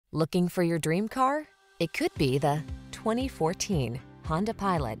Looking for your dream car? It could be the 2014 Honda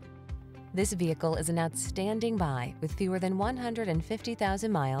Pilot. This vehicle is an outstanding buy with fewer than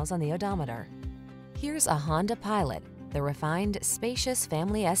 150,000 miles on the odometer. Here's a Honda Pilot, the refined, spacious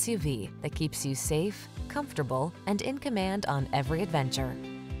family SUV that keeps you safe, comfortable, and in command on every adventure.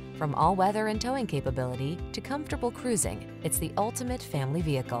 From all-weather and towing capability to comfortable cruising, it's the ultimate family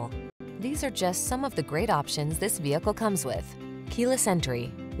vehicle. These are just some of the great options this vehicle comes with: keyless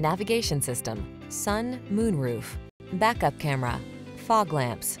entry, navigation system, sun, moonroof, backup camera, fog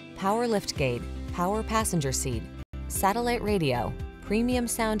lamps, power liftgate, power passenger seat, satellite radio, premium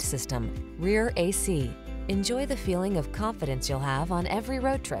sound system, rear AC. Enjoy the feeling of confidence you'll have on every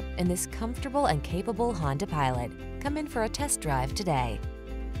road trip in this comfortable and capable Honda Pilot. Come in for a test drive today.